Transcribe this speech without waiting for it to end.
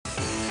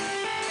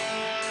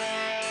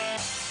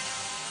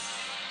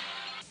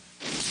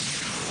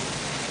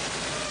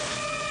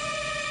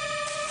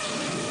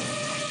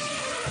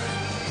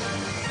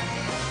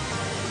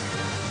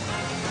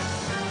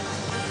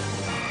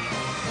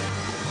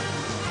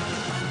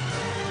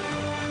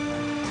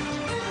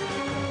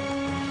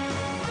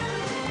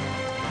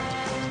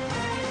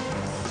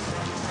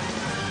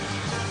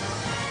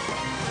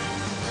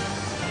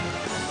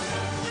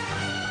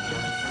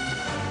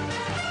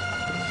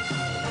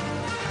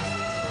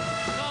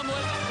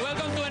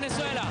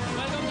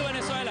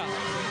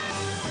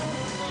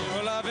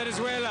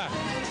Venezuela.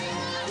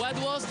 What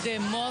was the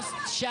most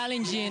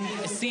challenging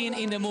scene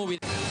in the movie?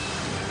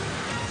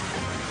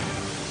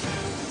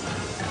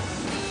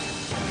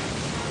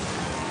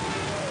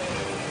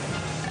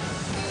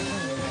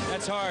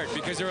 That's hard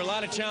because there are a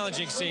lot of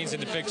challenging scenes in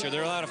the picture.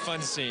 There are a lot of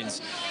fun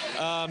scenes.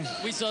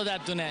 We saw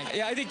that tonight.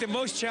 Yeah, I think the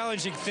most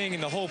challenging thing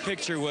in the whole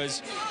picture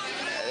was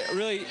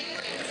really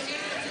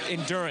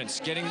endurance,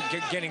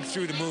 getting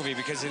through the movie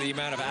because of the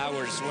amount of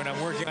hours. When I'm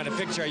working on a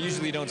picture, I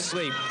usually don't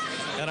sleep,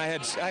 and I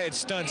had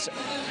stunts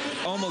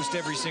almost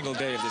every single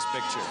day of this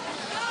picture.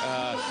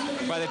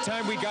 By the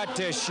time we got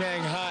to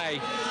Shanghai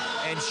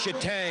and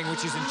Shitang,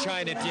 which is in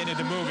China at the end of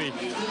the movie,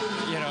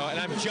 you know, and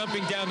I'm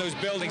jumping down those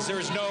buildings,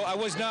 I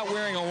was not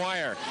wearing a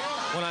wire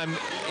when I'm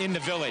in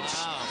the village.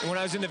 Wow. When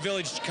I was in the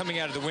village coming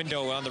out of the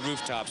window on the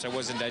rooftops, I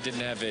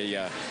didn't have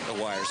a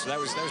wire, so that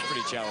was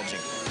pretty challenging.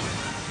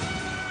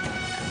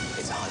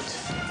 It's Hunt.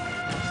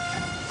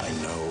 I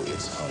know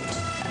it's Hunt.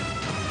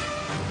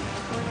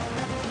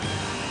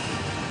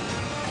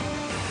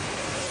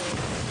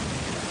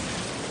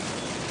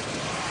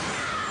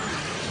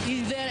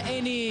 Is there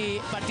any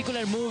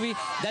particular movie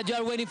that you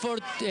are waiting for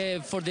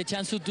the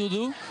chance to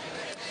do?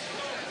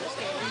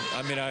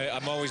 I mean,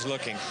 I'm always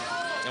looking.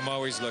 I'm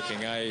always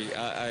looking.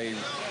 I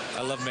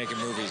love making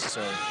movies,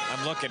 so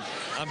I'm looking,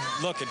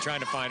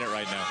 trying to find it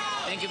right now.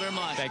 Thank you very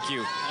much. Thank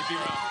you. Thank you,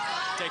 Rob.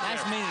 Take care.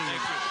 Nice meeting you.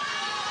 Thank you.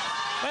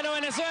 Bueno,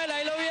 Venezuela,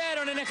 ahí lo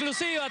vieron en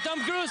exclusiva,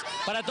 Tom Cruise,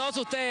 para todos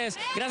ustedes.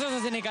 Gracias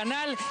a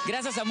Cinecanal,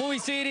 gracias a Movie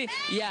City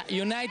y a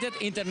United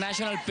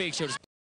International Pictures.